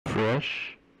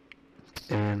Fresh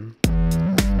and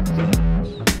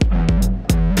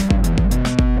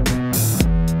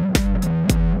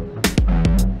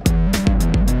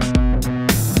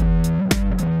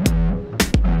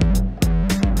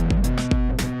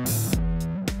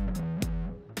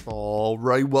All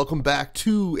right, welcome back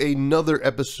to another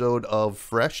episode of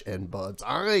Fresh and Buds.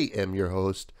 I am your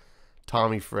host,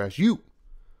 Tommy Fresh. You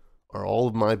are all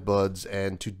of my buds,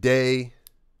 and today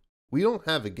we don't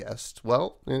have a guest.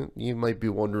 Well, you might be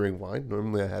wondering why.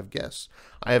 Normally I have guests.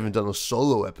 I haven't done a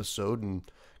solo episode in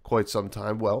quite some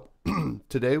time. Well,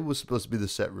 today was supposed to be the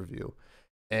set review,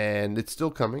 and it's still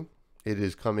coming. It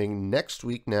is coming next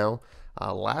week now.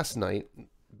 Last night,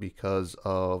 because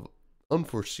of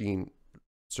unforeseen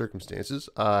circumstances,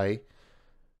 I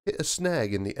hit a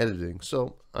snag in the editing,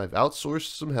 so I've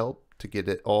outsourced some help to get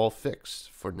it all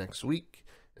fixed for next week.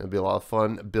 It'll be a lot of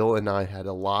fun. Bill and I had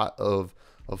a lot of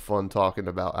fun talking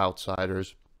about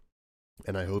Outsiders,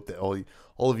 and I hope that all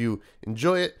of you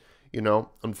enjoy it. You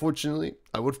know, unfortunately,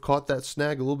 I would have caught that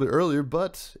snag a little bit earlier,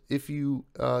 but if you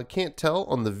can't tell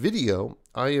on the video,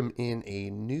 I am in a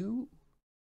new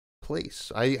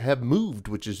place. I have moved,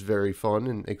 which is very fun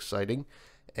and exciting,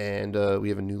 and we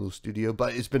have a new little studio,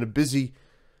 but it's been a busy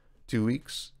 2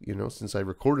 weeks, you know, since I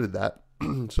recorded that.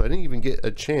 So I didn't even get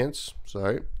a chance,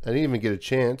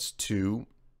 to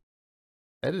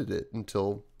edit it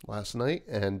until last night,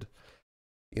 and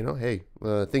you know, hey,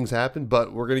 things happen,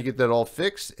 but we're gonna get that all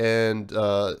fixed, and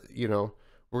you know,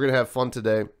 we're gonna have fun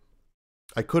today.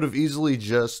 I could have easily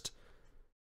just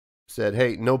said,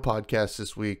 hey, no podcast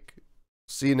this week,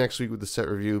 see you next week with the set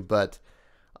review, but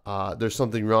there's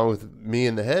something wrong with me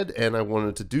in the head, and I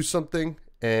wanted to do something,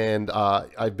 and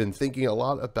I've been thinking a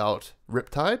lot about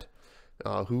Riptide,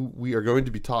 who we are going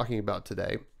to be talking about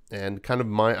today, and kind of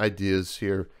my ideas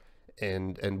here,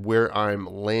 and where I'm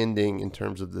landing in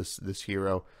terms of this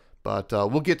hero. But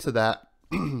we'll get to that.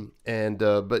 And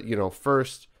but you know,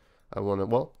 first I want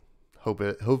to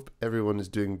hope everyone is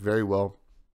doing very well,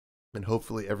 and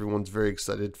hopefully everyone's very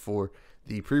excited for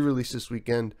the pre-release this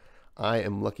weekend. I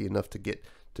am lucky enough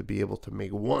to be able to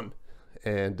make one,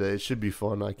 and it should be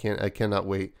fun. I cannot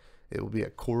wait. It will be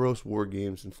at Koros War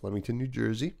Games in Flemington, New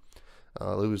Jersey. I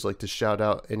always like to shout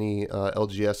out any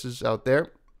LGSs out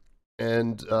there.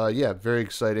 And yeah, very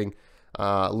exciting.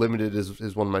 Limited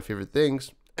is one of my favorite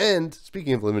things. And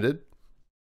speaking of Limited,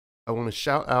 I want to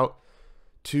shout out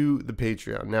to the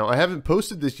Patreon. Now, I haven't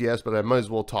posted this yet, but I might as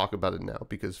well talk about it now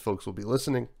because folks will be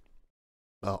listening.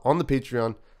 On the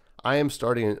Patreon, I am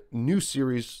starting a new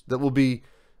series that will be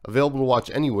available to watch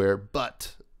anywhere,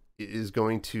 but it is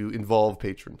going to involve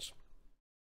patrons.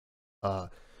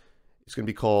 It's going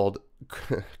to be called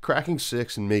Cracking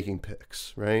Six and Making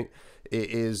Picks, right? It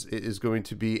is going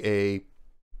to be a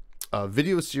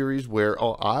video series where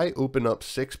I open up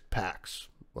 6 packs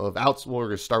of outs. Well, we're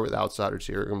going to start with Outsiders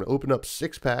here. I'm going to open up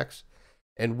 6 packs,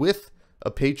 and with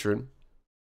a patron,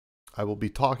 I will be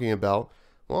talking about,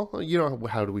 well, you know,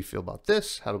 how do we feel about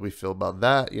this? How do we feel about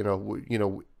that? You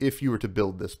know, if you were to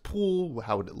build this pool,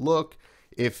 how would it look?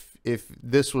 If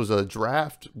this was a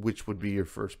draft, which would be your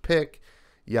first pick?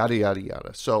 Yada yada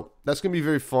yada. So that's gonna be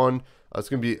very fun. It's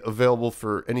gonna be available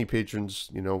for any patrons,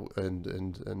 you know, and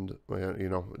you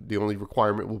know, the only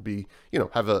requirement will be, you know,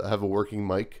 have a working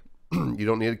mic. You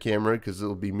don't need a camera because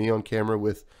it'll be me on camera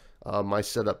with my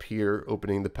setup here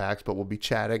opening the packs, but we'll be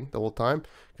chatting the whole time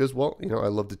because, well, you know, I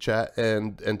love to chat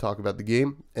and talk about the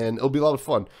game, and it'll be a lot of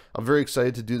fun. I'm very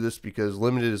excited to do this because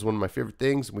Limited is one of my favorite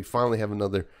things, and we finally have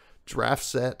another draft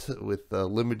set with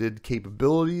limited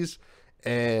capabilities.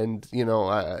 And you know,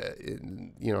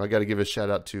 I got to give a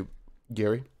shout out to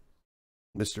Gary,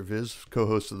 Mr. Viz,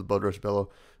 co-host of the Bud Rush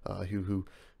Bellow, who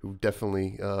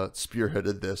definitely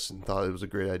spearheaded this and thought it was a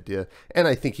great idea. And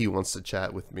I think he wants to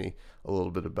chat with me a little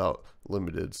bit about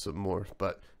Limited some more.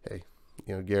 But hey,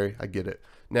 you know, Gary, I get it.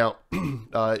 Now,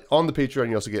 on the Patreon,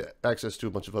 you also get access to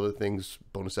a bunch of other things,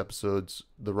 bonus episodes,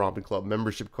 the Romping Club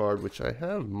membership card, which I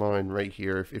have mine right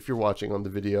here. If you're watching on the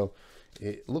video,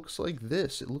 it looks like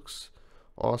this. It looks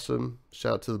awesome.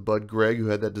 Shout out to the bud Greg who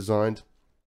had that designed,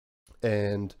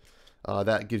 and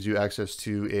that gives you access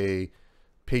to a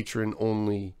patron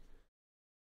only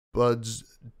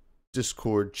Buds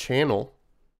Discord channel.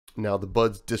 Now the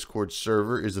Buds Discord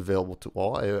server is available to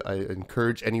all. I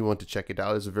encourage anyone to check it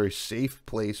out. It's a very safe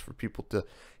place for people to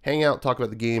hang out, talk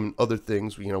about the game and other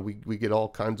things. You know, we get all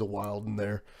kinds of wild in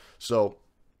there, so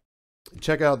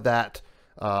check out that.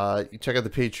 Check out the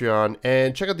Patreon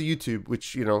and check out the YouTube,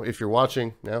 which, you know, if you're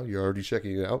watching now, you're already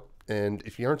checking it out. And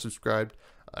if you aren't subscribed,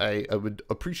 I would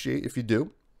appreciate if you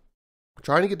do. I'm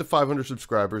trying to get to 500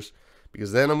 subscribers,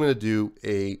 because then I'm going to do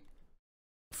a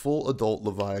full adult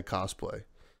Leviah cosplay.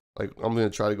 Like, I'm going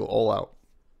to try to go all out.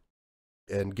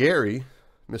 And Gary,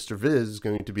 Mr. Viz, is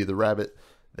going to be the rabbit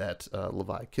that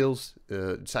Leviah kills,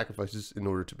 sacrifices in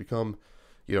order to become,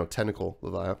 tentacle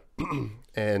Leviah.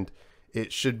 And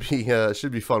it should be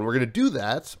fun. We're going to do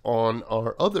that on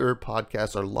our other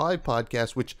podcast, our live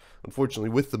podcast, which unfortunately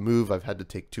with the move I've had to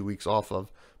take 2 weeks off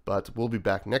of, but we'll be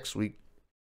back next week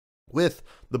with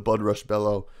the Bud Rush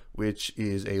Bellow, which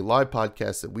is a live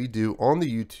podcast that we do on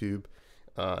the YouTube,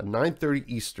 9:30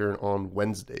 Eastern on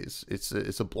Wednesdays.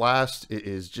 It's a blast. It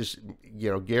is just,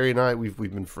 Gary and I, we've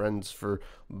been friends for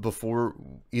before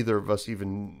either of us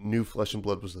even knew Flesh and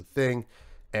Blood was a thing.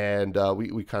 And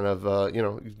we kind of,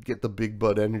 get the big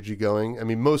Bud energy going. I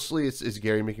mean, mostly it's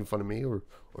Gary making fun of me or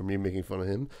me making fun of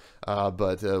him.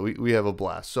 But we have a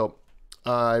blast. So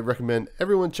I recommend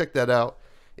everyone check that out.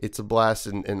 It's a blast.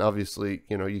 And obviously,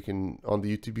 you can, on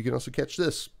the YouTube, you can also catch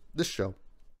this show,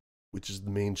 which is the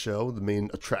main show, the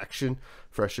main attraction,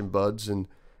 Fresh and Buds. And,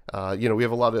 we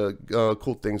have a lot of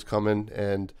cool things coming.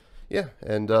 And yeah.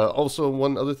 And also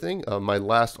one other thing, my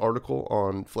last article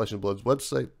on Flesh and Blood's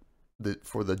website,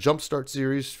 for the Jumpstart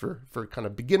series for kind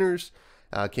of beginners,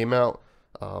 came out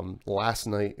last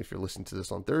night, if you're listening to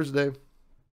this on Thursday.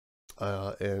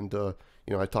 I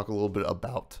talk a little bit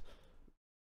about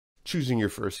choosing your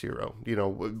first hero.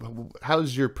 How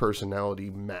does your personality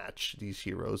match these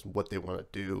heroes and what they want to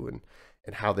do and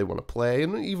how they want to play.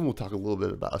 And even we'll talk a little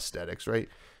bit about aesthetics, right?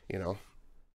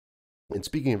 And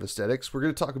speaking of aesthetics, we're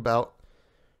going to talk about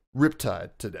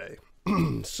Riptide today.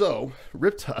 So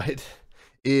Riptide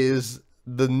is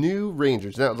the new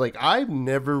Rangers. Now, like, I've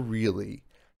never really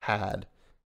had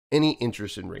any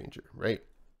interest in Ranger, right?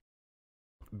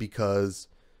 Because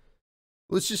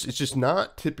it's just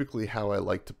not typically how I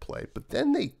like to play. But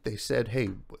then they said, hey,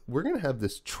 we're going to have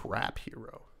this trap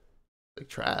hero. Like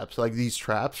traps, like these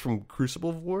traps from Crucible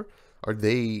of War, are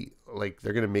they, like,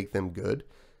 they're going to make them good?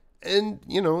 And,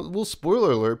 well,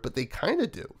 spoiler alert, but they kind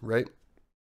of do, right?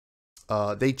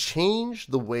 They change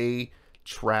the way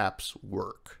traps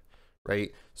work,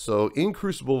 right? So in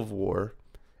Crucible of War,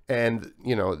 and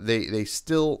they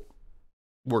still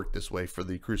work this way for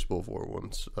the Crucible of War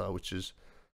ones, which is, I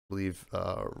believe,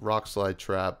 Rock Slide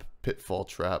Trap, Pitfall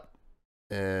Trap,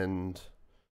 and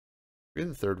we're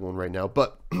the third one right now,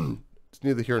 but it's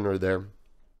neither here nor there.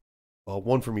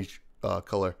 One from each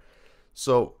color.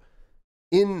 So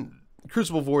in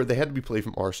Crucible of War, they had to be played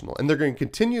from Arsenal, and they're going to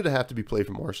continue to have to be played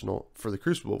from Arsenal for the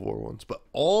Crucible of War ones, but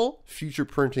all future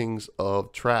printings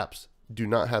of traps do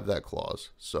not have that clause,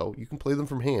 so you can play them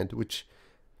from hand, which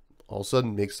all of a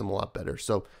sudden makes them a lot better.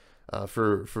 So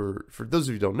for those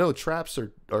of you who don't know, traps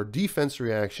are defense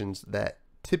reactions that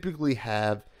typically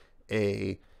have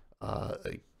a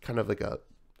kind of like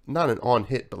not an on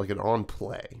hit, but like an on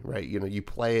play, right? You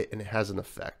play it and it has an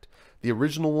effect. The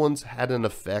original ones had an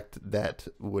effect that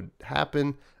would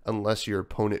happen unless your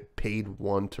opponent paid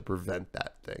one to prevent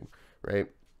that thing, right?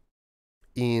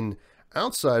 In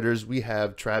Outsiders, we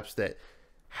have traps that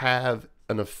have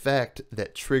an effect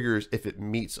that triggers if it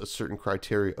meets a certain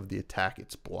criteria of the attack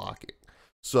it's blocking.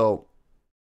 So,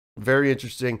 very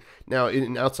interesting. Now,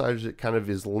 in Outsiders, it kind of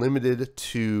is limited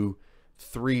to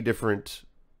 3 different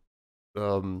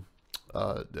kind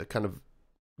of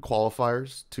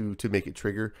qualifiers to make it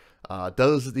trigger.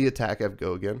 Does the attack have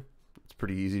go again? It's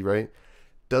pretty easy, right?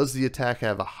 Does the attack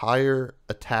have a higher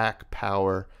attack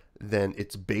power than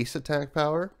its base attack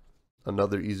power?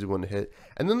 Another easy one to hit.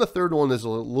 And then the third one is a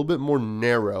little bit more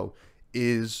narrow,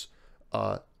 is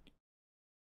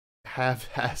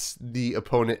has the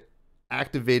opponent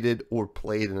activated or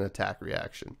played an attack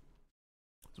reaction,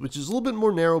 which is a little bit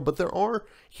more narrow, but there are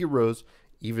heroes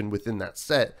even within that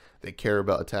set that care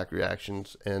about attack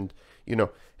reactions. And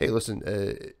hey, listen,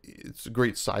 it's a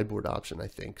great sideboard option, I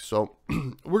think. So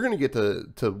we're gonna get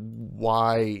to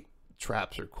why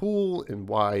traps are cool and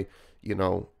why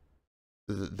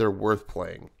they're worth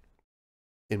playing,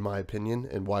 in my opinion,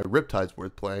 and why Riptide's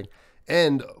worth playing,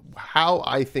 and how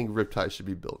I think Riptide should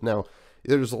be built. Now,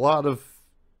 there's a lot of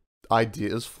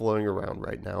ideas floating around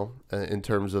right now in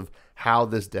terms of how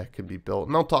this deck can be built,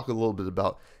 and I'll talk a little bit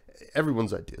about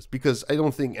everyone's ideas, because I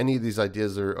don't think any of these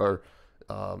ideas are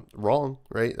wrong,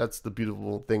 right? That's the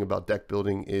beautiful thing about deck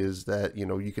building, is that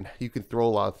you can throw a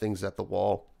lot of things at the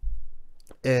wall,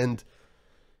 and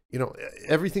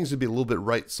everything's gonna be a little bit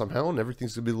right somehow, and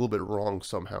everything's gonna be a little bit wrong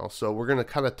somehow. So we're gonna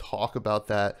kind of talk about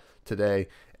that today,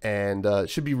 and it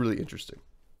should be really interesting.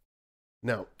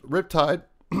 Now, Riptide,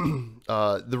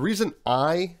 the reason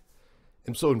I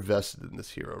am so invested in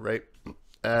this hero, right?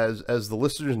 As the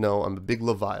listeners know, I'm a big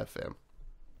Leviah fan.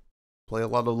 Play a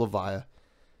lot of Leviah,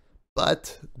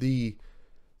 but the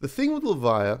the thing with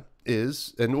Levia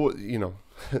is, and you know,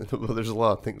 well, there's a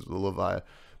lot of things with Levia,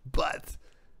 but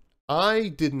I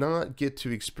did not get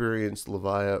to experience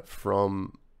Levia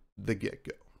from the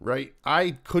get-go, right?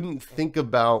 I couldn't think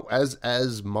about,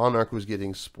 as Monarch was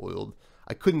getting spoiled,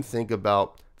 I couldn't think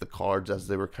about the cards as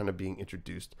they were kind of being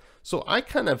introduced. So I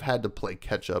kind of had to play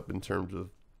catch up in terms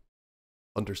of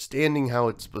understanding how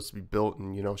it's supposed to be built.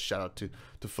 And, you know, shout out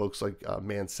to folks like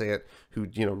Mansant, who,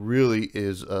 you know, really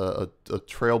is a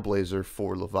trailblazer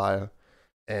for Levia.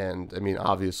 And I mean,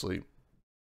 obviously,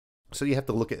 so you have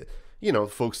to look at, you know,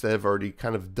 folks that have already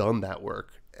kind of done that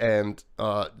work. And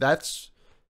that's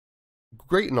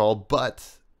great and all,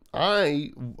 but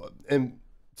I am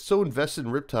so invested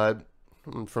in Riptide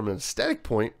from an aesthetic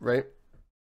point, right?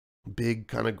 Big,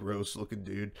 kind of gross looking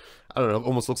dude. I don't know,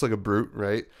 almost looks like a brute,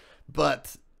 right?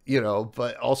 But, you know,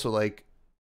 but also like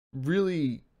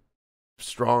really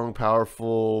strong,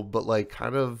 powerful, but like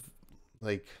kind of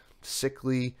like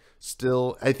sickly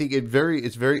still. I think it's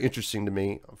very interesting to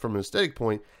me from an aesthetic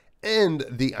point, and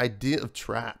the idea of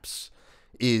traps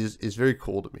is very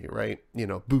cool to me, right? You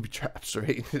know, booby traps,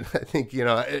 right? I think, you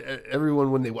know, everyone,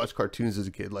 when they watch cartoons as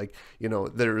a kid, like, you know,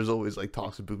 there is always like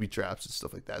talks of booby traps and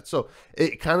stuff like that. So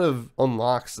it kind of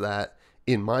unlocks that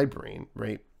in my brain,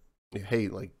 right? Hey,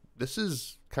 like, this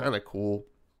is kind of cool.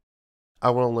 I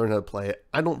want to learn how to play it.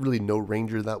 I don't really know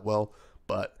Ranger that well,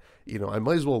 but, you know, I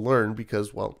might as well learn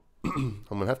because, well, I'm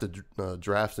going to have to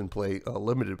draft and play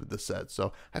limited with this set.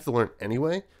 So I have to learn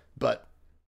anyway. But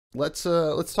let's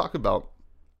talk about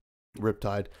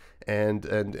Riptide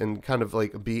and kind of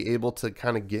like be able to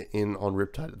kind of get in on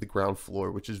Riptide at the ground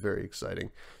floor, which is very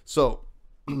exciting. So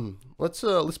let's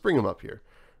bring him up here,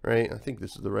 right? I think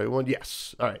this is the right one.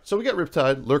 Yes. All right. So we got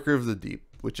Riptide, Lurker of the Deep,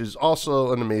 which is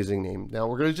also an amazing name. Now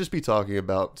we're going to just be talking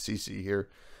about CC here.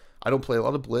 I don't play a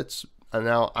lot of Blitz, and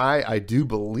now I do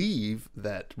believe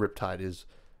that Riptide is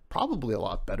probably a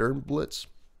lot better in Blitz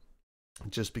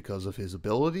just because of his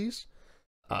abilities.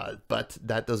 But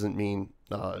that doesn't mean,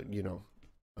 you know,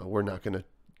 we're not going to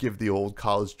give the old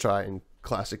college try and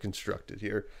classic constructed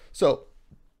here. So,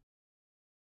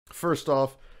 first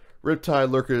off,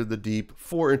 Riptide, Lurker of the Deep,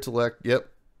 4 intellect, yep,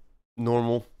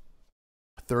 normal,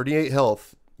 38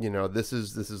 health. You know, this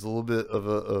is a little bit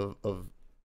of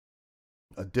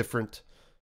a different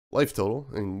life total,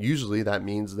 and usually that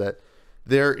means that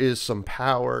there is some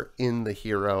power in the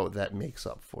hero that makes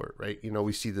up for it, right? You know,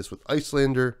 we see this with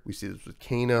Icelander, we see this with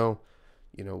Kano,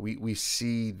 you know, we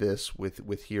see this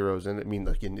with heroes, and I mean,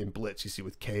 like in Blitz, you see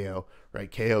with KO, right?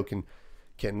 KO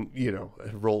can you know,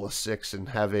 roll a 6 and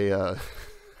have a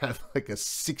have like a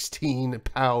 16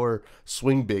 power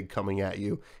swing big coming at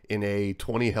you in a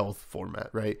 20 health format,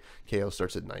 right? KO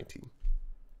starts at 19.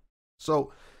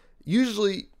 So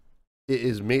usually it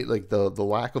is made, like the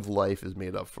lack of life is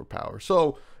made up for power.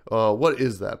 So what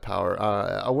is that power?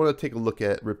 I want to take a look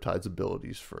at Riptide's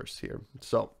abilities first here.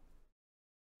 So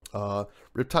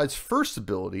Riptide's first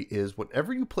ability is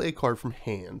whenever you play a card from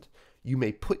hand, you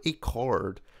may put a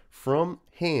card from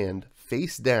hand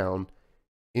face down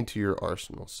into your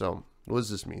arsenal. So what does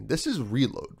this mean? This is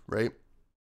reload, right?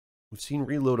 We've seen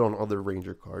reload on other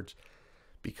Ranger cards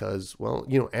because, well,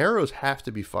 you know, arrows have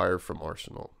to be fired from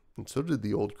arsenal. And so did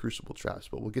the old Crucible traps,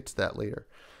 but we'll get to that later.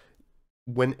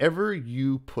 Whenever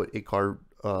you put a card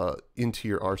into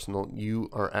your arsenal, you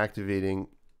are activating,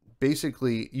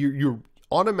 basically, you're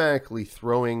automatically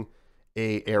throwing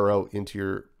a arrow into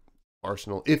your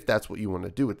arsenal if that's what you want to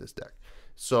do with this deck.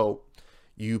 So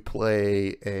you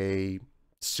play a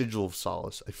Sigil of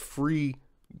Solace, a free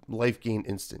life gain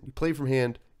instant. You play from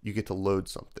hand, you get to load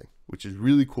something, which is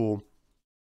really cool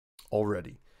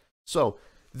already. So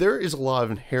there is a lot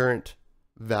of inherent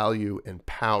value and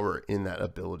power in that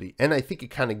ability, and I think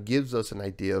it kind of gives us an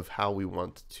idea of how we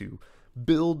want to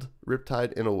build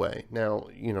Riptide in a way. Now,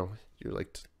 you know, you're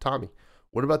like, Tommy,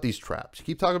 what about these traps? You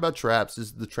keep talking about traps. This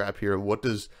is the trap here. What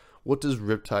does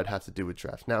Riptide have to do with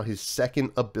traps? Now, his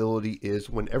second ability is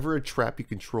whenever a trap you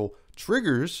control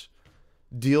triggers,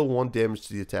 deal 1 damage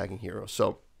to the attacking hero.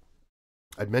 So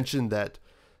I mentioned that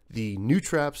the new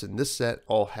traps in this set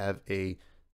all have a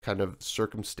kind of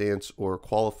circumstance or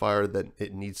qualifier that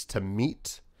it needs to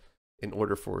meet in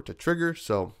order for it to trigger.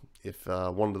 So if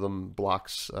one of them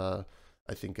blocks, I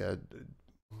think,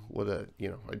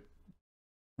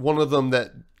 one of them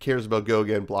that cares about go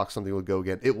again blocks something with go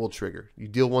again, it will trigger. You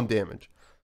deal 1 damage,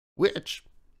 which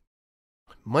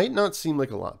might not seem like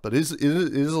a lot, but it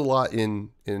is a lot in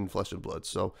Flesh and Blood.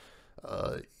 So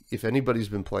if anybody's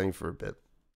been playing for a bit,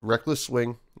 Reckless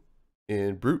Swing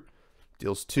in Brute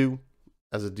deals 2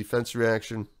 as a defense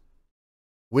reaction,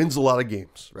 wins a lot of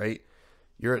games, right?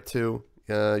 You're at 2,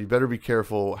 you better be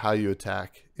careful how you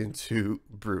attack into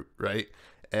Brute, right?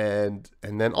 And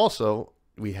then also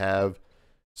we have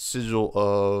Sigil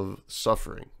of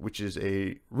Suffering, which is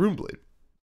a Runeblade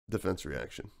defense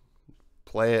reaction.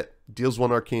 Play it, deals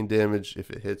 1 arcane damage. If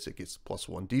it hits, it gets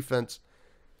 +1 defense.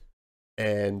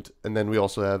 And then we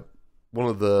also have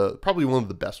probably one of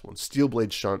the best ones,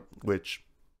 Steelblade Shunt, which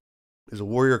is a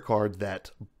warrior card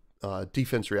that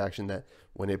defense reaction that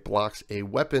when it blocks a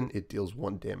weapon, it deals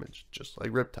 1 damage, just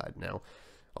like Riptide. Now,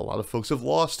 a lot of folks have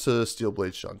lost to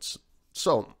Steelblade Shunts.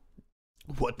 So,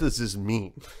 what does this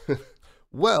mean?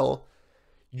 Well,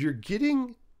 you're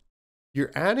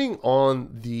adding on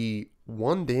the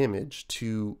 1 damage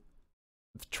to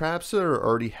traps that are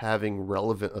already having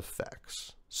relevant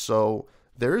effects. So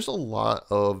there's a lot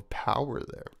of power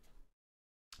there.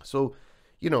 So,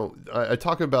 you know, I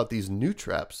talk about these new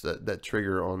traps that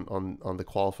trigger on the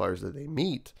qualifiers that they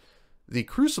meet. The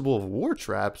Crucible of War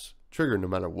traps trigger no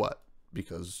matter what,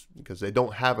 because they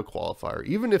don't have a qualifier.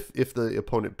 Even if the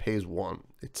opponent pays 1,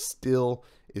 it still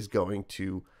is going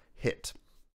to hit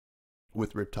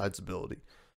with Riptide's ability.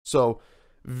 So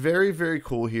very, very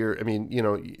cool here. I mean, you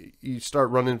know, you start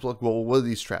running like, well, what do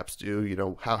these traps do? You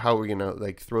know, how are we gonna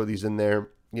like throw these in there?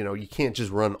 You know, you can't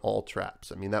just run all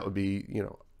traps. I mean, that would be, you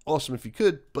know, awesome if you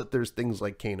could, but there's things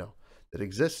like Kano that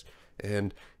exist,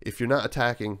 and if you're not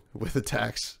attacking with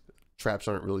attacks, traps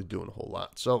aren't really doing a whole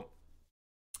lot. So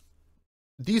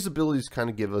these abilities kind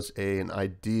of give us an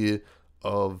idea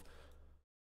of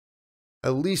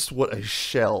at least what a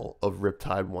shell of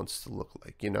Riptide wants to look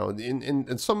like, you know,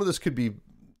 and some of this could be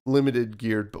limited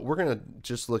geared, but we're going to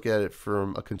just look at it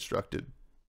from a constructed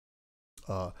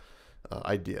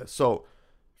idea. So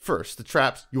first, the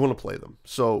traps, you want to play them.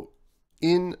 So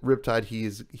in Riptide,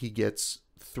 he gets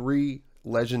 3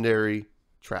 legendary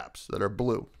traps that are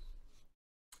blue,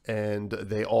 and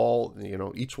they all, you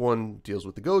know, each one deals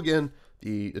with the go again,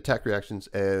 the attack reactions,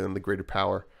 and the greater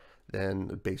power than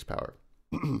the base power.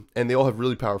 And they all have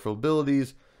really powerful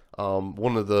abilities.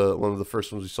 One of the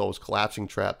first ones we saw was Collapsing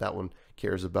Trap. That one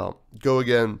cares about go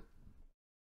again,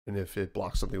 and if it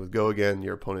blocks something with go again,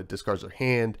 your opponent discards their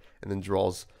hand and then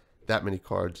draws that many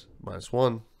cards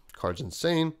 -1. Card's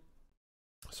insane.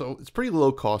 So it's pretty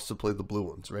low cost to play the blue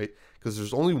ones, right? Because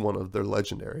there's only one of their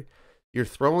legendary. You're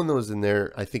throwing those in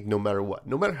there, I think, no matter what,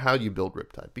 no matter how you build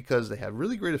Riptide, because they have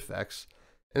really great effects,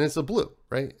 and it's a blue,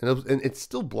 right? And it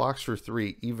still blocks for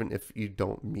 3, even if you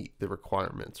don't meet the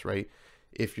requirements, right?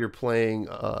 If you're playing,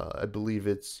 I believe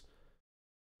it's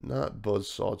not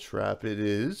Buzzsaw Trap, it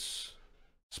is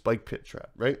Spike Pit Trap,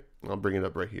 right? I'll bring it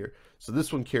up right here. So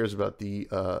this one cares about the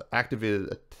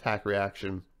activated attack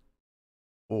reaction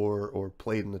or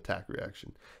played an attack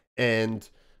reaction. And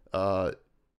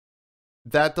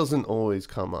that doesn't always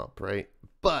come up, right?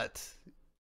 But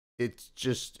it's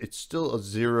still a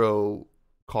 0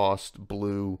 cost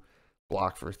blue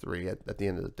block for 3 at the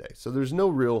end of the day. So there's no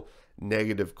real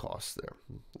negative cost there,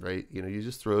 right? You know, you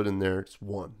just throw it in there. It's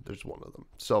 1. There's 1 of them.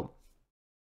 So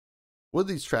what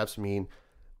do these traps mean?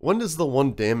 When does the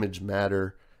 1 damage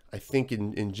matter? I think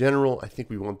in general, I think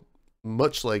we want,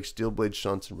 much like Steelblade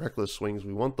Shunts and Reckless Swings,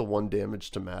 we want the 1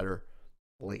 damage to matter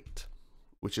late,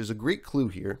 which is a great clue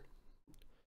here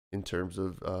in terms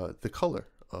of the color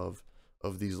of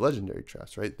these legendary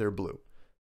traps, right? They're blue.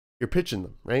 You're pitching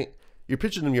them, right? You're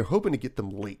pitching them, you're hoping to get them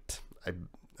late.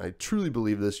 I truly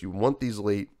believe this. You want these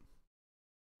late.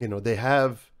 You know, they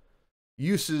have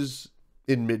uses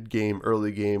in mid-game,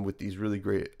 early game with these really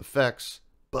great effects,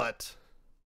 but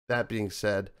that being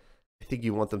said, I think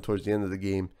you want them towards the end of the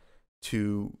game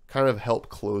to kind of help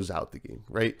close out the game,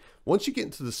 right? Once you get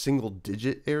into the single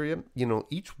digit area, you know,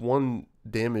 each 1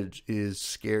 damage is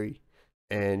scary,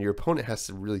 and your opponent has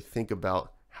to really think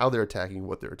about how they're attacking,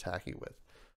 what they're attacking with,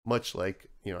 much like,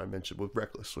 you know, I mentioned with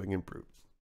Reckless Swing and Brute.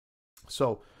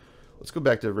 So let's go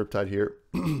back to Riptide here.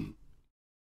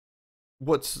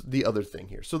 What's the other thing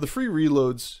here? So the free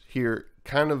reloads here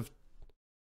kind of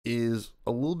is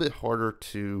a little bit harder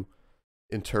to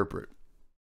interpret.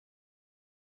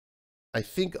 I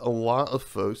think a lot of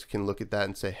folks can look at that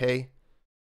and say, hey,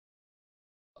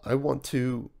 I want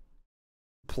to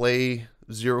play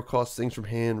 0 cost things from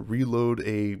hand, reload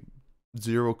a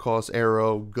 0 cost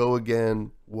arrow, go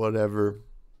again, whatever.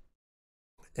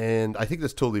 And I think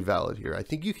that's totally valid here. I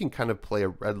think you can kind of play a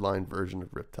red line version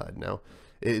of Riptide now.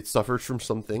 It suffers from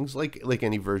some things, like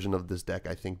any version of this deck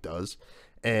I think does.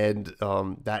 And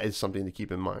that is something to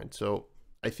keep in mind. So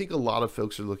I think a lot of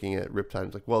folks are looking at Riptide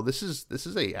and like, well, this is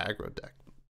a aggro deck,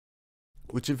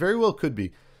 which it very well could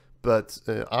be, but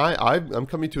I'm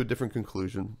coming to a different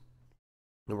conclusion,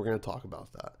 and we're going to talk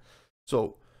about that.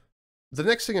 So the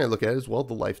next thing I look at is, well,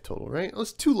 the life total, right? Well,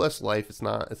 it's 2 less life. It's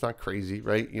not crazy,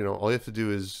 right? You know, all you have to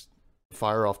do is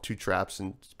fire off 2 traps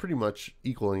and it's pretty much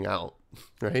equaling out,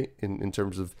 right? In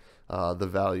terms of the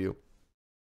value.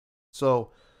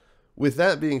 So with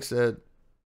that being said,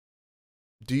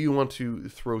 do you want to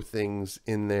throw things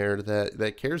in there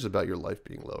that cares about your life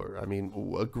being lower? I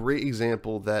mean, a great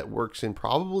example that works in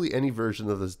probably any version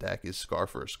of this deck is Scar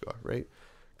for a Scar, right?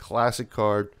 Classic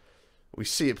card. We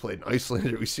see it played in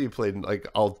Icelander. We see it played in like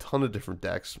a ton of different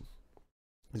decks.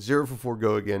 0 for 4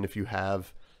 go again if you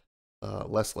have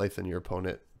less life than your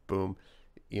opponent. Boom.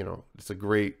 You know, it's a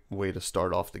great way to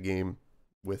start off the game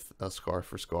with a Scar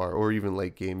for Scar, or even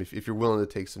late game if you're willing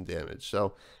to take some damage.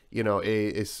 So, you know,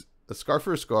 a Scar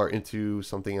for a Scar into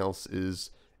something else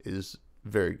is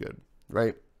very good,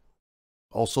 right?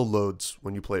 Also loads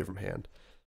when you play it from hand.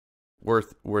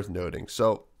 Worth noting.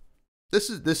 So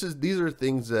these are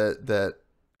things that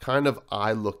kind of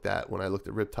I looked at when I looked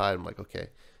at Riptide. I'm like, okay,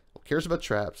 well, cares about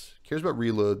traps, cares about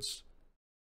reloads,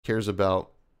 cares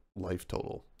about life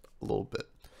total a little bit.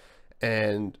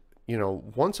 And you know,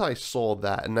 once I saw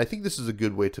that, and I think this is a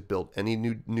good way to build any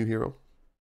new hero.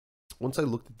 Once I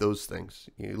looked at those things,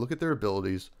 you look at their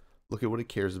abilities, look at what it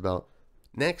cares about.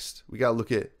 Next, we got to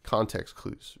look at context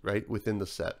clues, right, within the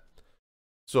set.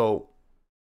 So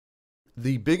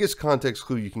the biggest context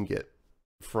clue you can get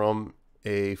from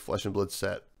a Flesh and Blood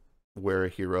set where a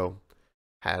hero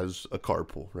has a card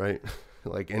pool, right?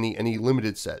 Like any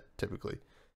limited set typically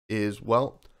is,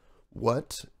 well,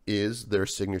 what is their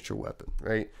signature weapon,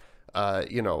 right?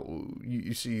 You know,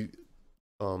 you see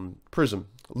Prism,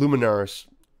 Luminaris,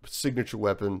 signature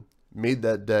weapon, made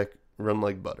that deck run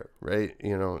like butter, right?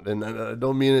 You know, and I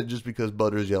don't mean it just because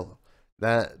butter is yellow.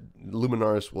 That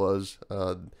Luminaris was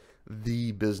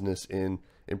the business in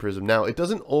Prism. Now, it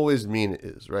doesn't always mean it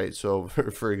is, right? So,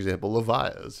 for example,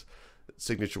 Levia's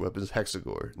signature weapon is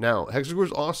Hexagore. Now, Hexagore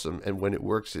is awesome, and when it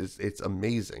works, it's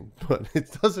amazing. But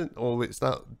it doesn't always. It's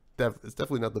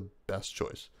definitely not the best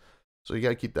choice. So you got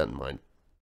to keep that in mind.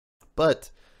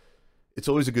 But it's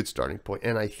always a good starting point,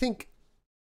 and I think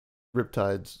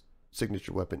Riptide's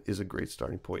signature weapon is a great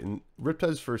starting point. And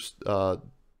Riptide's first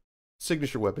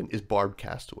signature weapon is Barbed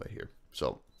Castaway here.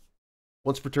 So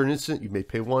once per turn instant, you may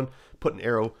pay 1, put an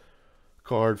arrow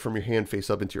card from your hand face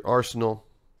up into your arsenal.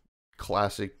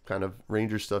 Classic kind of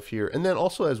ranger stuff here. And then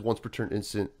also as once per turn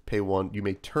instant, pay 1, you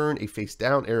may turn a face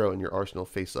down arrow in your arsenal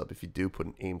face up. If you do, put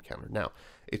an aim counter. Now,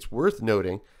 it's worth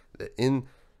noting that in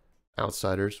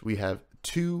Outsiders, we have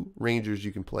 2 rangers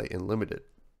you can play in limited.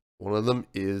 One of them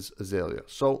is Azalea.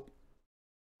 So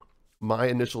my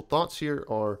initial thoughts here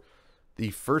are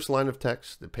the first line of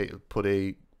text that put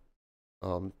a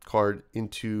card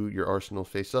into your arsenal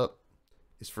face up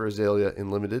is for Azalea in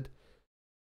limited.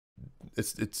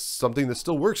 It's something that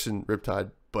still works in Riptide,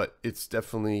 but it's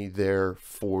definitely there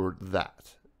for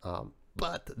that.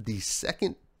 But the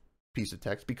second piece of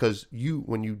text, because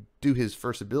when you do his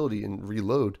first ability and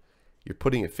reload, you're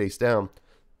putting it face down,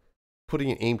 putting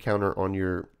an aim counter on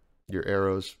your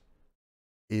arrows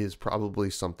is probably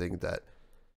something that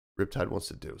Riptide wants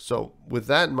to do. So with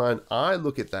that in mind, I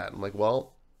look at that. I'm like,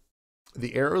 well,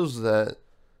 the arrows that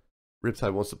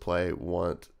Riptide wants to play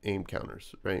want aim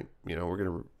counters, right? You know, we're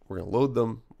gonna load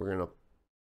them, we're gonna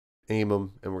aim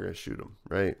them, and we're gonna shoot them,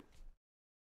 right?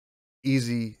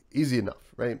 Easy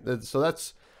enough, right? So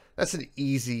that's an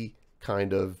easy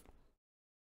kind of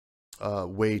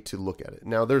way to look at it.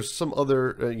 Now, there's some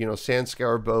other, you know,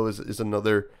 Sandscour bow is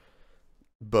another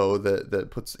bow that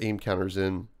puts aim counters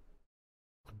in,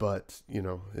 but you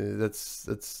know,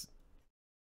 it's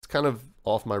kind of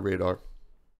off my radar.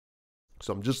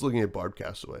 So I'm just looking at Barbed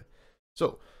Castaway.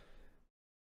 So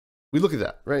we look at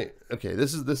that, right? Okay,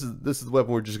 this is the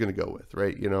weapon we're just gonna go with,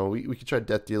 right? You know, we could try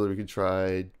Death Dealer, we could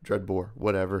try Dreadbore,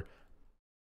 whatever.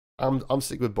 I'm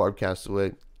sticking with Barbed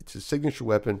Castaway. It's his signature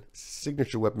weapon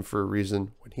for a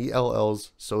reason. When he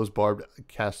LLs, so is Barbed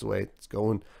Castaway. It's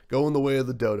going the way of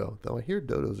the dodo. Though I hear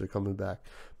dodos are coming back,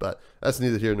 but that's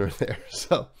neither here nor there.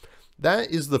 So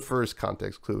that is the first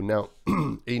context clue. Now,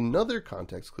 another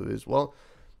context clue is, well,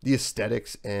 the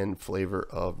aesthetics and flavor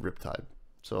of Riptide.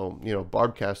 So, you know,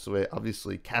 Barbed Castaway,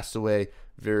 obviously Castaway,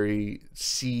 very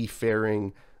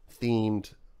seafaring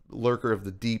themed, Lurker of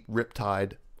the Deep,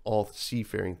 Riptide, all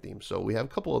seafaring themes. So we have a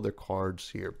couple other cards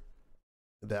here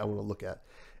that I want to look at.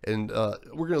 And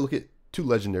we're going to look at 2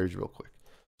 legendaries real quick.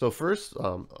 So first,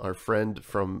 our friend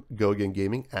from Go Again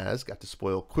Gaming, Az, got to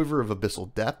spoil Quiver of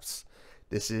Abyssal Depths.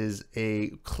 This is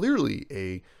clearly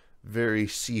a very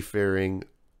seafaring,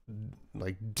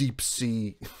 like deep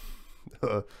sea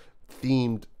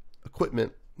themed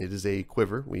equipment. It is a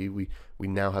quiver. We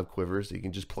now have quivers. You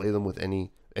can just play them with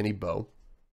any any bow.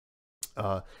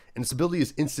 And its ability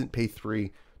is instant, pay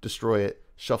 3, destroy it,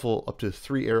 shuffle up to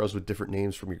 3 arrows with different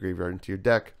names from your graveyard into your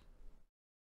deck.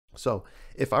 So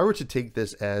if I were to take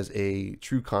this as a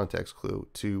true context clue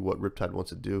to what Riptide wants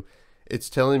to do, it's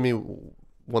telling me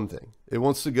one thing. It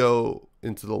wants to go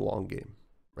into the long game,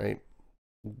 right?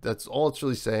 That's all it's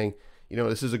really saying. You know,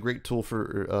 this is a great tool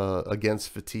for against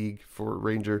fatigue for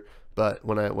Ranger, but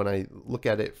when I look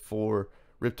at it for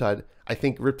Riptide, I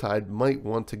think Riptide might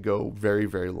want to go very,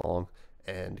 very long,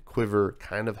 and Quiver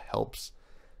kind of helps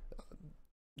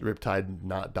Riptide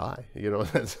not die. You know,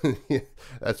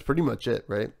 that's pretty much it,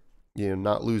 right? You know,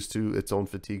 not lose to its own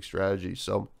fatigue strategy.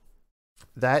 So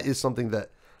that is something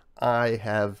that I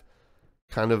have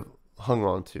kind of hung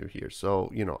on to here. So,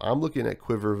 you know, I'm looking at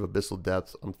Quiver of Abyssal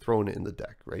Depths. I'm throwing it in the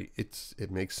deck, right?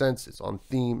 It makes sense. It's on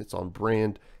theme. It's on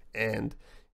brand. And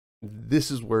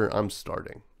this is where I'm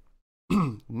starting.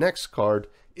 Next card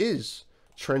is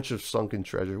Trench of Sunken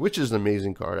Treasure, which is an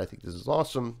amazing card. I think this is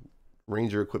awesome.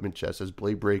 Ranger equipment chest, has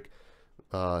Blade Break,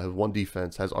 has 1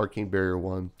 defense, has Arcane Barrier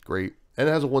 1, great. And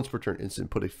it has a once per turn instant.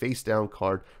 Put a face down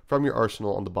card from your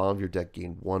arsenal on the bottom of your deck,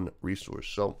 gain 1 resource.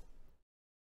 So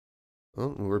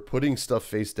well, we're putting stuff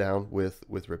face down with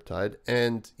Riptide,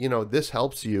 and you know, this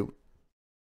helps you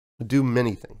do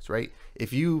many things, right?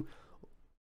 If you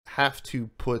have to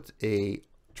put a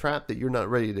trap that you're not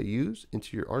ready to use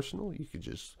into your arsenal, you could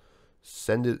just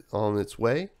send it on its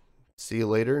way. See you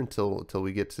later until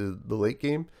we get to the late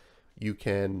game. You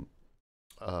can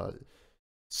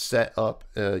set up,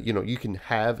 you know, you can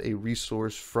have a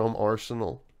resource from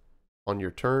arsenal on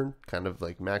your turn, kind of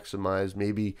like maximize,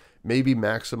 maybe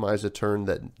maximize a turn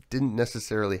that didn't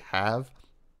necessarily have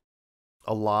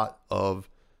a lot of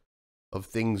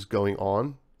things going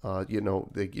on. You know,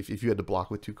 like if you had to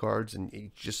block with 2 cards and you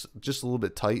just a little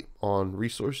bit tight on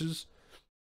resources,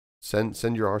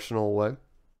 send your arsenal away.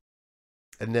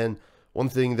 And then one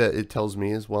thing that it tells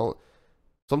me is, well,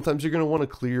 sometimes you're going to want to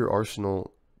clear your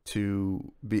arsenal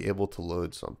to be able to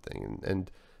load something.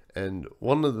 And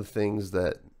one of the things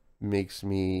that makes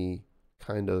me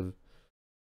kind of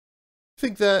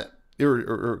think that,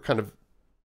 or kind of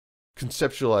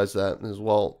conceptualize that as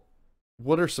well,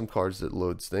 what are some cards that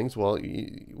loads things? Well,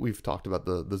 we've talked about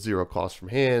the 0 cost from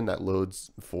hand that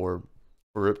loads for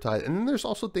Riptide, and then there's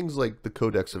also things like the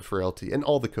Codex of Frailty and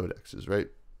all the codexes, right?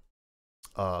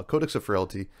 Codex of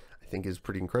Frailty, I think, is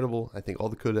pretty incredible. I think all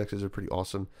the codexes are pretty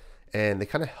awesome, and they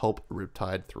kind of help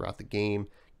Riptide throughout the game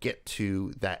get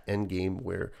to that end game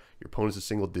where your opponent's a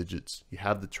single digits, you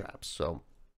have the traps. So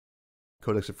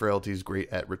Codex of Frailty is great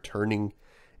at returning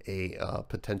a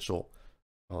potential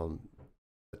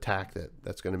attack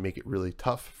that's going to make it really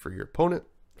tough for your opponent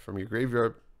from your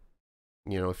graveyard.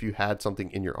 You know, if you had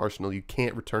something in your arsenal, you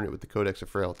can't return it with the Codex of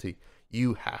Frailty.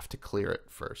 You have to clear it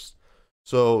first.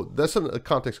 So that's a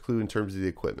context clue in terms of the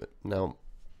equipment. Now,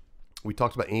 we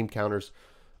talked about aim counters.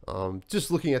 Just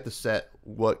looking at the set,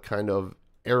 what kind of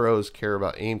arrows care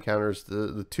about aim counters?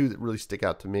 The 2 that really stick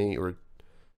out to me, or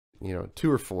you know,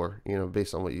 2 or 4, you know,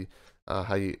 based on what you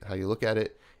how you look at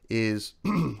it, is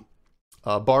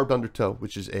Barbed Undertow,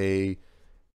 which is it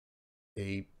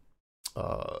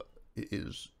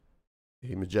is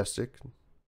a majestic,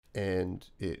 and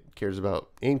it cares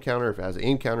about aim counter. If it has an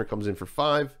aim counter, comes in for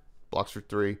 5, blocks for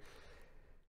 3.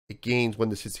 It gains when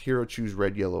this hits hero, choose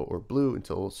red, yellow, or blue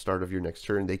until start of your next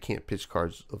turn. They can't pitch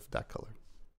cards of that color.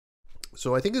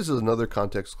 So I think this is another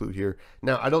context clue here.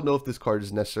 Now, I don't know if this card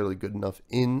is necessarily good enough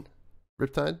in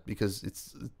Riptide because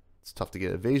it's tough to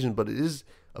get evasion, but it is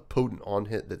a potent on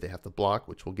hit that they have to block,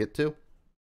 which we'll get to.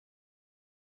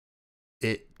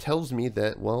 It tells me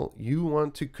that, well, you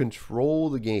want to control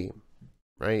the game,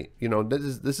 right? You know,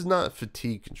 this is not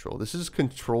fatigue control. This is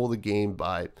control the game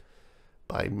by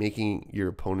making your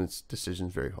opponent's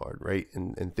decisions very hard, right?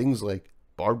 And things like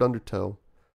Barbed Undertow,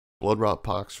 Bloodrot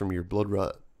Pox from your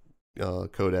Bloodrot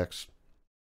Codex,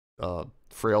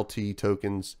 Frailty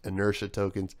tokens, Inertia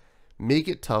tokens, make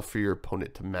it tough for your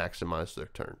opponent to maximize their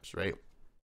turns, right?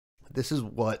 This is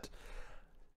what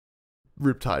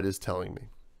Riptide is telling me.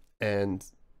 And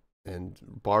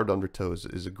Barbed Undertow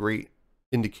is a great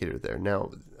indicator there.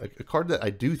 Now, a card that I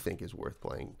do think is worth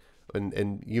playing,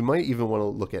 and you might even want to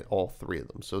look at all 3 of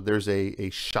them. So there's a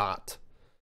shot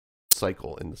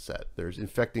cycle in the set. There's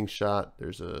Infecting Shot,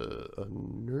 there's a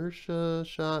Inertia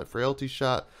Shot, Frailty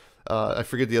Shot. I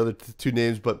forget the other 2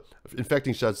 names, but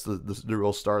Infecting Shot's the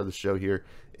real star of the show here.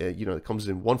 You know, it comes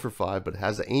in 1 for 5, but it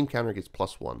has the aim counter, gets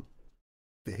 +1.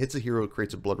 If it hits a hero, it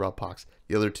creates a Bloodrot Pox.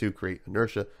 The other 2 create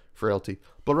Inertia, Frailty.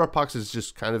 Bloodrot Pox is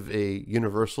just kind of a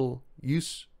universal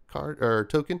use card or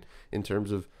token in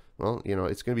terms of, well, you know,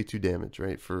 it's going to be 2 damage,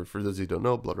 right? For those who don't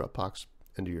know, Bloodrot Pox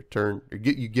end of your turn. Or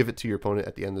you give it to your opponent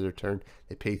at the end of their turn.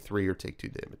 They pay 3 or take 2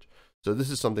 damage. So this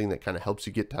is something that kind of helps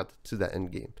you get to that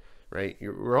end game, right?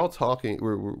 We're all talking.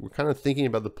 We're kind of thinking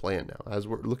about the plan now as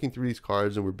we're looking through these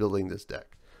cards and we're building this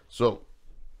deck. So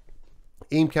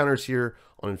aim counters here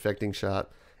on Infecting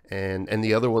Shot, and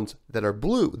the other ones that are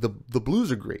blue. The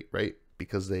blues are great, right?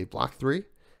 Because they block 3,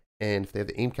 and if they have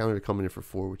the aim counter to come in for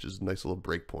 4, which is a nice little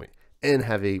break point, and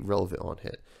have a relevant on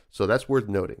hit. So that's worth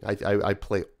noting. I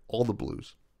play all the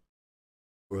blues.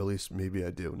 Or at least maybe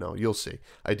I do. No, you'll see.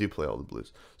 I do play all the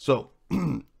blues. So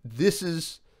this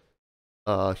is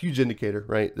a huge indicator,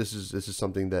 right? This is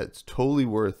something that's totally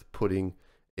worth putting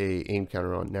a aim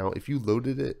counter on. Now, if you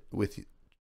loaded it with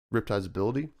Riptide's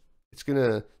ability, it's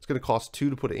gonna cost 2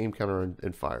 to put an aim counter on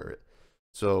and fire it.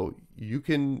 So you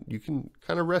can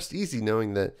kind of rest easy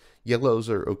knowing that yellows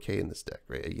are okay in this deck,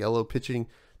 right? A yellow pitching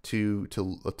to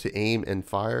aim and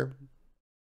fire,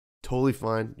 totally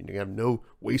fine. You have no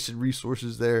wasted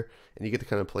resources there, and you get to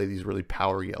kind of play these really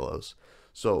power yellows.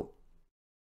 So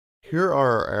here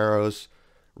are our arrows.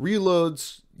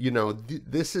 Reloads, you know,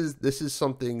 this is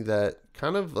something that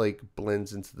kind of like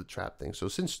blends into the trap thing. So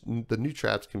since the new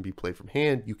traps can be played from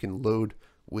hand, you can load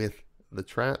with the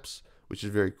traps, which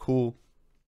is very cool.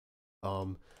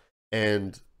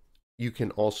 And you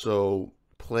can also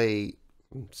play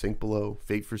Sink Below,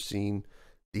 Fate Foreseen.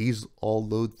 These all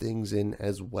load things in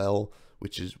as well,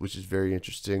 which is very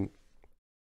interesting.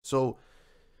 So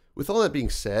with all that being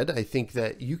said, I think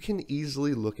that you can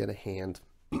easily look at a hand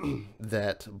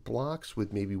that blocks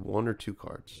with maybe 1 or 2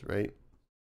 cards, right?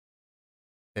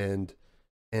 And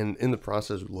in the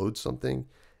process load something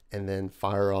and then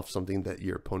fire off something that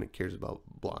your opponent cares about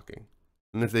blocking.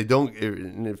 And if they don't,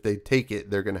 and if they take it,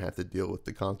 they're going to have to deal with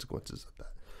the consequences of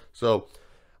that. So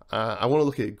I want to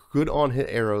look at good on hit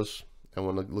arrows. I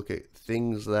want to look at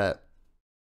things that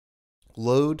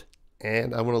load,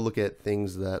 and I want to look at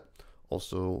things that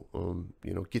also,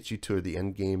 you know, get you to the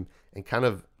end game and kind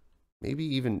of maybe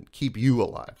even keep you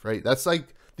alive, right? That's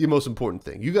like the most important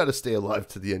thing. You got to stay alive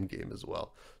to the end game as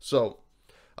well. So,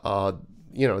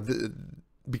 you know,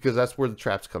 because that's where the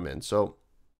traps come in. So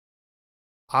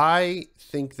I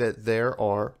think that there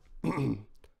are, in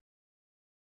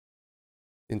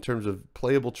terms of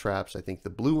playable traps, I think the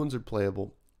blue ones are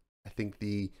playable. I think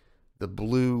the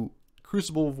blue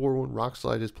Crucible of War one, Rock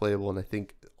Slide, is playable, and I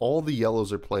think all the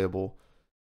yellows are playable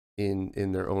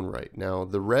in their own right. Now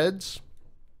the reds,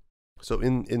 so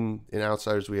in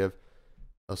Outsiders we have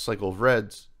a cycle of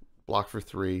reds, block for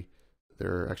 3.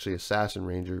 They're actually Assassin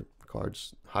Ranger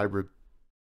cards, hybrid.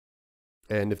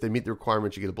 And if they meet the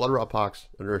requirements, you get a Blood Rot Pox,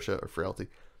 Inertia, or Frailty.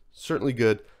 Certainly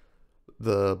good.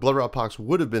 The Blood Rot Pox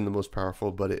would have been the most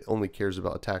powerful, but it only cares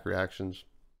about attack reactions.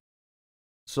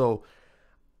 So,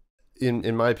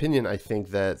 in my opinion, I think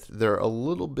that they're a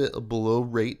little bit below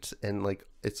rate, and like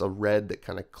it's a red that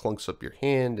kind of clunks up your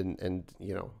hand, and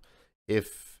you know,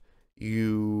 if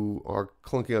you are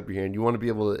clunking up your hand, you want to be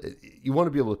able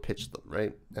to pitch them,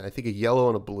 right? And I think a yellow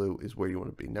and a blue is where you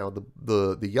want to be. Now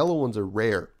the yellow ones are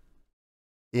rare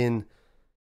in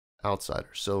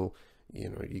Outsiders, so you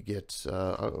know you get.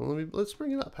 Let's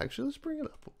bring it up. Actually, let's bring it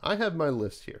up. I have my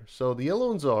list here. So the yellow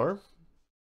ones are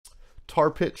Tar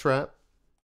Pit Trap,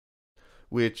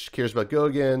 which cares about go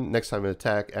again. Next time an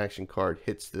attack action card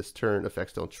hits this turn,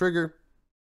 effects don't trigger.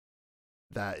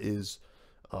 That is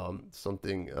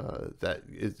something that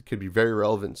could be very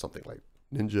relevant. Something like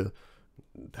Ninja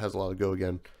has a lot of go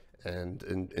again,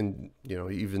 and you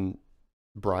know, even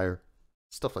Briar,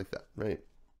 stuff like that, right?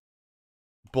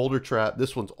 Boulder Trap.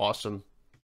 This one's awesome.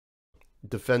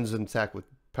 Defends an attack with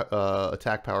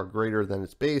attack power greater than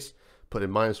its base. Put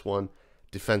in -1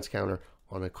 defense counter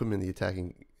on equipment the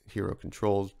attacking hero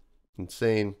controls.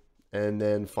 Insane. And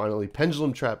then finally,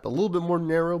 Pendulum Trap, a little bit more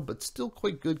narrow, but still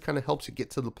quite good. Kind of helps you get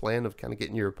to the plan of kind of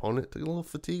getting your opponent to a little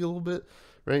fatigue a little bit,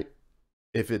 right?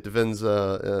 If it defends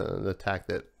an attack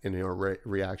that in your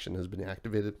reaction has been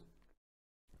activated,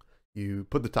 you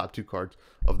put the top 2 cards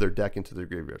of their deck into their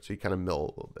graveyard, so you kind of mill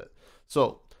a little bit.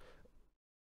 So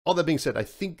all that being said, I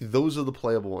think those are the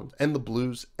playable ones, and the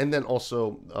blues, and then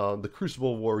also the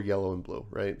Crucible War yellow and blue,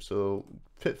 right? So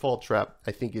Pitfall Trap,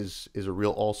 I think, is a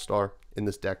real all-star in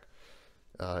this deck.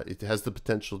 It has the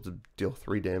potential to deal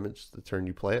 3 damage the turn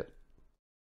you play it.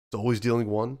 It's always dealing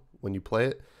 1 when you play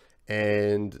it,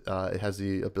 and it has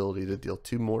the ability to deal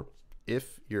 2 more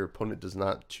if your opponent does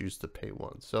not choose to pay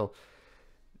 1. So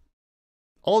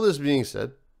all this being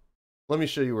said, let me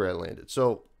show you where I landed.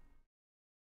 So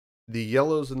the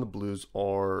yellows and the blues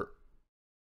are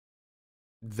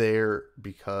there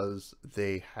because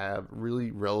they have really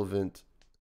relevant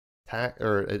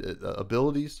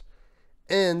abilities,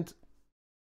 and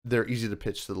they're easy to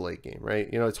pitch to the late game,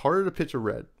 right? You know, it's harder to pitch a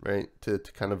red, right? To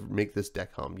kind of make this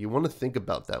deck hum. You want to think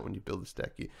about that when you build this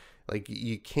deck.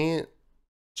 You can't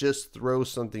just throw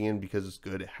something in because it's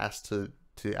good. It has to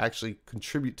actually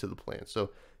contribute to the plan. So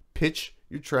pitch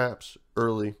your traps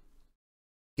early,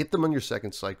 get them on your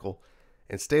second cycle,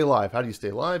 and stay alive. How do you stay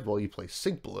alive? Well, you play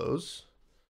Sink Blows,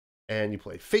 and you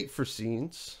play Fate for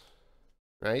Scenes,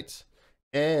 right?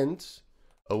 And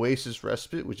Oasis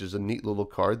Respite, which is a neat little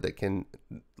card that can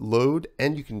load,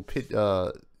 and you can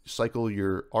cycle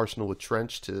your arsenal with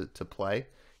Trench to play.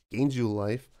 Gains you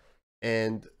life.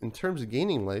 And in terms of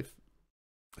gaining life,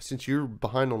 since you're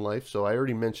behind on life, so I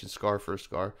already mentioned Scar for a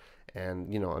Scar,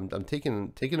 and you know I'm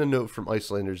taking a note from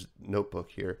Icelander's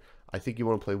notebook here. I think you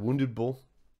want to play Wounded Bull,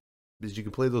 because you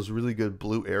can play those really good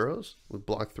blue arrows with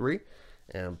block 3,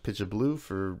 and pitch a blue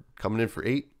for coming in for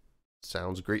 8.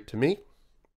 Sounds great to me.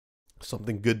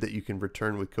 Something good that you can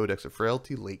return with Codex of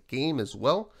Frailty late game as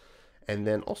well. And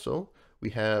then also we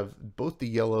have both the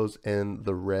yellows and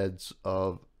the reds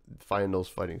of Final's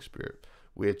Fighting Spirit,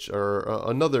 which are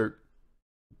another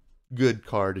good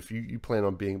card if you plan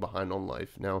on being behind on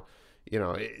life. Now, you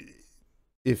know,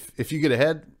 if you get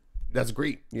ahead, that's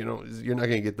great. You know, you're not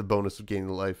going to get the bonus of gaining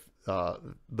the life.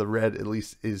 The red at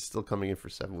least is still coming in for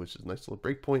 7, which is a nice little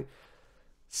break point.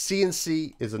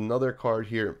 CNC is another card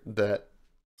here that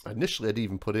initially I didn't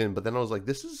even put in, but then I was like,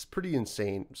 this is pretty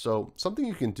insane. So something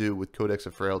you can do with Codex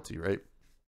of Frailty, right,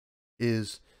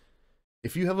 is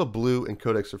if you have a blue and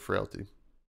Codex of Frailty,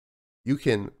 you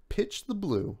can pitch the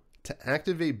blue to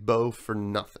activate Bow for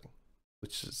nothing,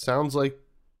 which sounds like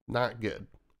not good.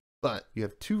 But you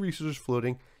have 2 resources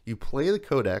floating, you play the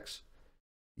Codex,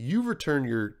 you return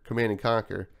your Command and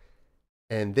Conquer,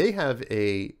 and they have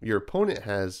your opponent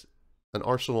has an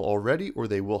arsenal already, or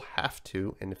they will have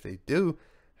to, and if they do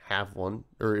have one,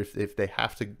 or if they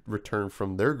have to return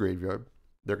from their graveyard,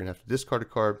 they're going to have to discard a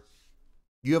card.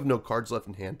 You have no cards left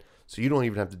in hand, so you don't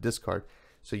even have to discard.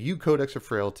 So you Codex of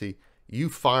Frailty, you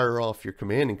fire off your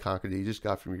Command and Conquer that you just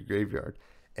got from your graveyard,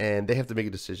 and they have to make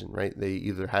a decision, right? They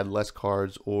either had less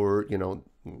cards, or, you know,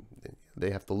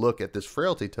 they have to look at this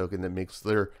Frailty token that makes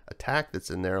their attack that's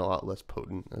in there a lot less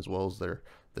potent, as well as their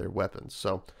weapons.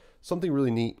 So something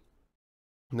really neat.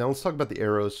 Now let's talk about the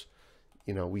arrows.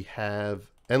 You know, we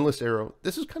have Endless Arrow.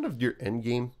 This is kind of your end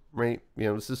game, right? You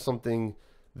know, this is something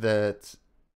that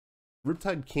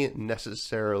Riptide can't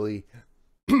necessarily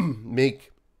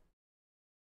make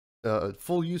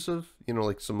full use of, you know,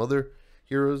 like some other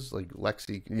heroes like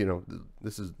Lexi. You know,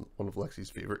 this is one of Lexi's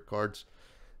favorite cards,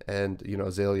 and you know,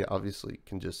 Azalea obviously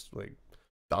can just like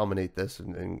dominate this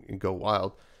and go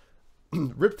wild.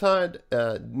 Riptide,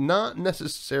 not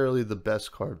necessarily the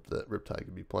best card that Riptide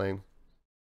could be playing,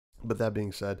 but that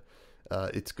being said,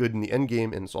 it's good in the end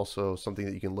game, and it's also something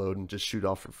that you can load and just shoot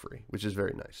off for free, which is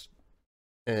very nice.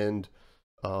 And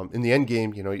in the end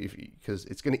game, you know, because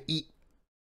it's going to eat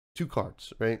 2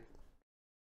 cards, right?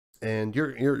 And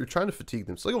you're trying to fatigue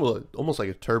them. It's like almost like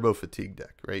a turbo fatigue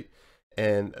deck, right?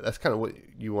 And that's kind of what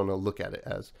you want to look at it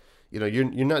as. You know,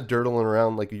 you're not dirtling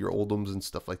around like your Oldhams and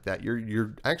stuff like that.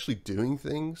 You're actually doing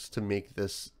things to make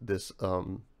this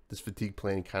fatigue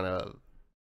plan kind of,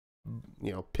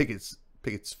 you know, pick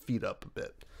its feet up a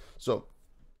bit. So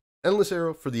Endless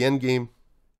Arrow for the end game,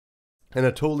 and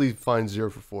a totally fine 0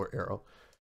 for 4 arrow.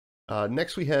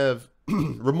 Next we have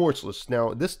Remorseless.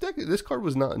 Now this card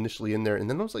was not initially in there, and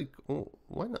then I was like, oh,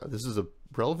 why not? This is a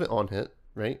relevant on hit,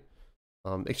 right?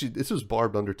 Actually, this was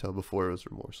Barbed Undertow before it was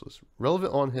Remorseless.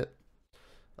 Relevant on hit,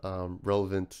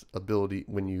 relevant ability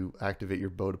when you activate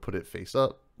your bow to put it face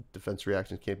up. Defense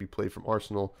reactions can't be played from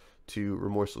Arsenal to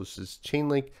Remorseless's Chain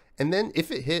Link. And then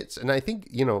if it hits, and I think,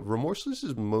 you know, Remorseless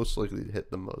is most likely to hit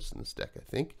the most in this deck, I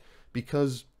think,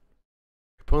 because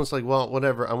opponent's like, well,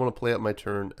 whatever, I want to play out my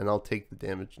turn and I'll take the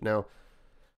damage. Now,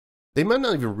 they might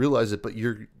not even realize it, but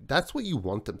that's what you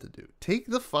want them to do. Take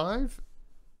the 5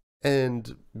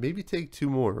 and maybe take 2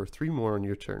 more or 3 more on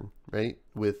your turn, right?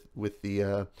 With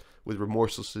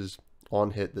Remorseless's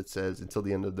on hit that says until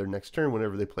the end of their next turn,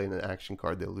 whenever they play an action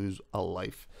card, they lose a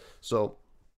life. So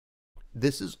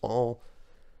this is all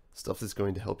stuff that's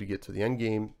going to help you get to the end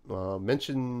game.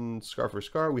 Mention Scar for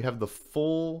Scar. We have the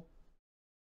full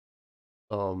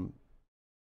kind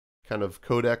of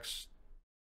Codex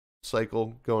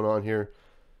cycle going on here.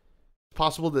 It's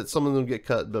possible that some of them get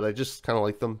cut, but I just kind of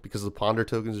like them because the Ponder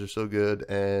tokens are so good,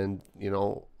 and you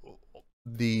know,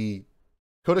 the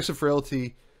Codex of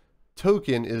Frailty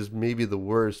token is maybe the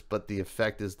worst, but the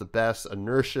effect is the best.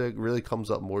 Inertia really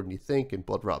comes up more than you think, and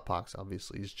Blood Rot Pox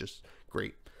obviously is just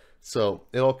great. So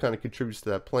it all kind of contributes to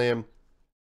that plan.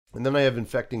 And then I have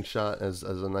Infecting Shot as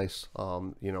a nice,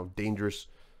 you know, dangerous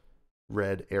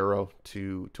red arrow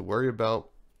to worry about.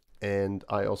 And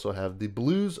I also have the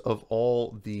blues of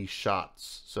all the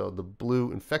shots. So the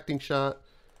blue infecting shot,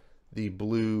 the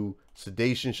blue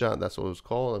sedation shot, that's what it was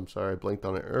called. I'm sorry, I blanked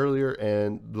on it earlier.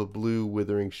 And the blue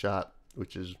withering shot,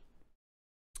 which is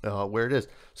where it is.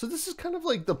 So this is kind of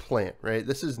like the plan, right?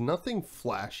 This is nothing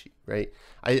flashy, right?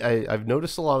 I've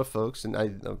noticed a lot of folks,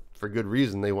 and for good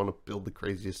reason, they want to build the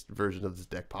craziest version of this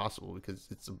deck possible because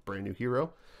it's a brand new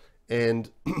hero.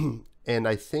 And and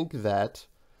I think that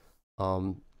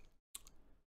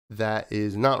that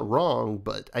is not wrong,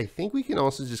 but I think we can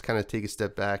also just kind of take a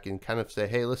step back and kind of say,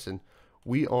 hey, listen,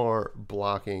 we are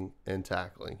blocking and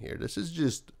tackling here. This is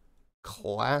just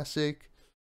classic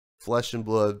flesh and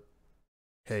blood.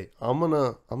 Hey, I'm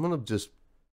gonna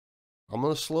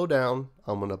slow down.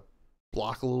 I'm gonna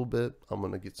block a little bit. I'm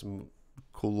gonna get some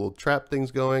cool little trap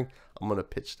things going. I'm gonna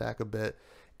pitch stack a bit,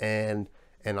 and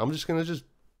I'm just gonna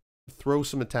throw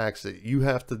some attacks that you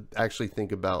have to actually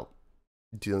think about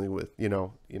dealing with. You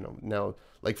know, now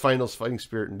like Finals, Fighting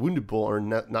Spirit, and Wounded Bull are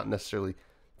not necessarily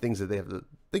things that they have to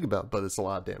think about, but it's a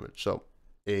lot of damage. So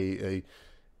a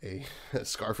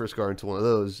scar for a scar into one of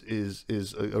those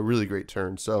is a really great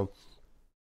turn. So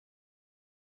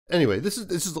anyway, this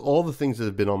is all the things that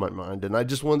have been on my mind, and I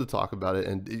just wanted to talk about it.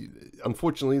 And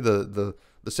unfortunately, the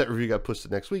set review got pushed to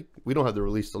next week. We don't have the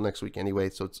release till next week anyway,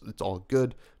 so it's all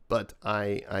good. But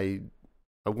I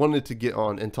wanted to get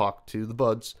on and talk to the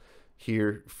buds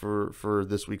here for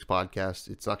this week's podcast.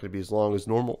 It's not going to be as long as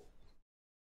normal,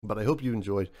 but I hope you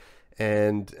enjoyed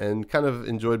and kind of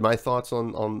enjoyed my thoughts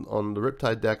on the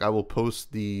Riptide deck. I will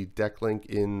post the deck link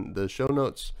in the show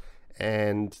notes.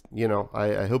 And, you know,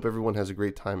 I hope everyone has a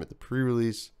great time at the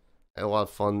pre-release. I had a lot of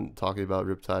fun talking about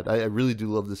Riptide. I really do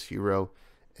love this hero,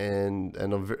 and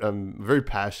I'm very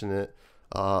passionate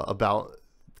about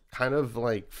kind of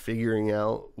like figuring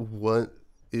out what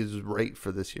is right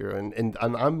for this hero. And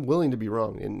I'm willing to be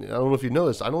wrong. And I don't know if you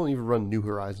noticed, I don't even run New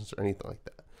Horizons or anything like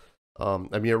that.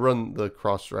 I mean, I run the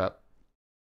cross strap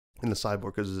in the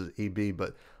sideboard because it's AB,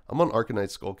 but I'm on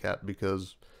Arcanite Skullcap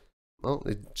because, well,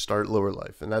 it started lower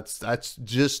life, and that's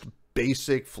just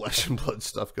basic flesh and blood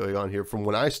stuff going on here. From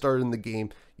when I started in the game,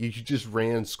 you just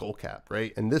ran Skullcap,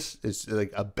 right? And this is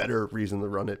like a better reason to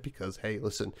run it because, hey,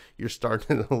 listen, you're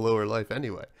starting in a lower life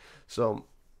anyway. So,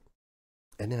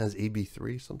 and it has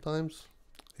AB3 sometimes.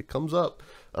 It comes up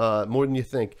more than you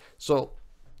think. So,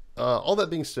 all that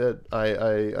being said,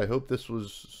 I hope this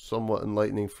was somewhat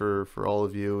enlightening for all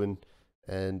of you,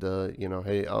 and you know,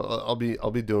 hey, I'll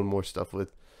be doing more stuff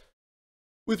with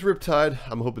Riptide.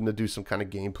 I'm hoping to do some kind of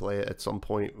gameplay at some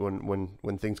point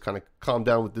when things kind of calm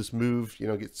down with this move, you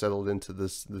know, get settled into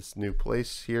this new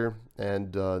place here,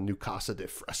 and new Casa de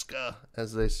Fresca,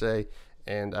 as they say.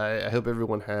 And I hope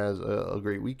everyone has a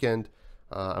great weekend.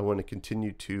 I want to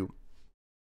continue to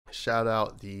shout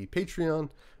out the Patreon,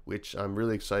 which I'm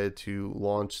really excited to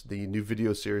launch the new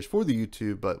video series for the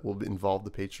YouTube, but will involve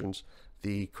the patrons,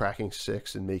 the Cracking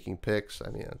Six and Making Picks. I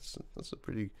mean, that's a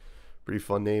pretty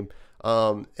fun name.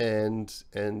 And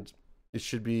it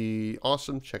should be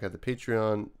awesome. Check out the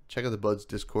Patreon, check out the Buds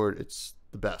Discord. It's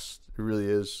the best. It really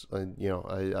is. And, you know,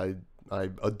 I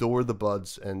adore the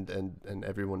Buds and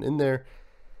everyone in there.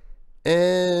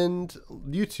 And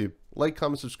YouTube, like,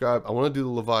 comment, subscribe. I want to do the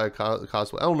Levi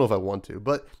cosplay. I don't know if I want to,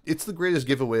 but it's the greatest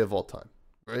giveaway of all time,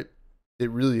 right?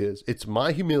 It really is. It's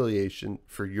my humiliation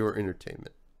for your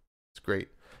entertainment. It's great.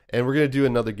 And we're going to do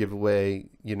another giveaway,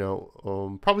 you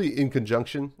know, probably in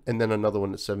conjunction, and then another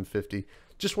one at 750.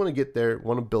 Just want to get there,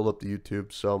 want to build up the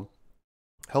YouTube, so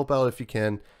help out if you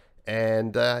can.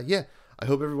 And yeah, I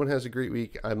hope everyone has a great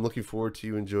week. I'm looking forward to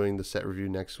you enjoying the set review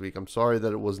next week. I'm sorry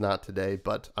that it was not today,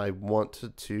 but I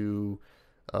wanted to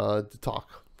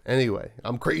talk. Anyway,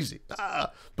 I'm crazy.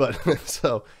 But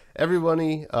so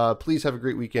everybody, please have a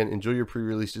great weekend. Enjoy your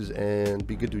pre-releases and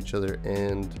be good to each other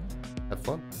and have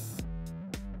fun.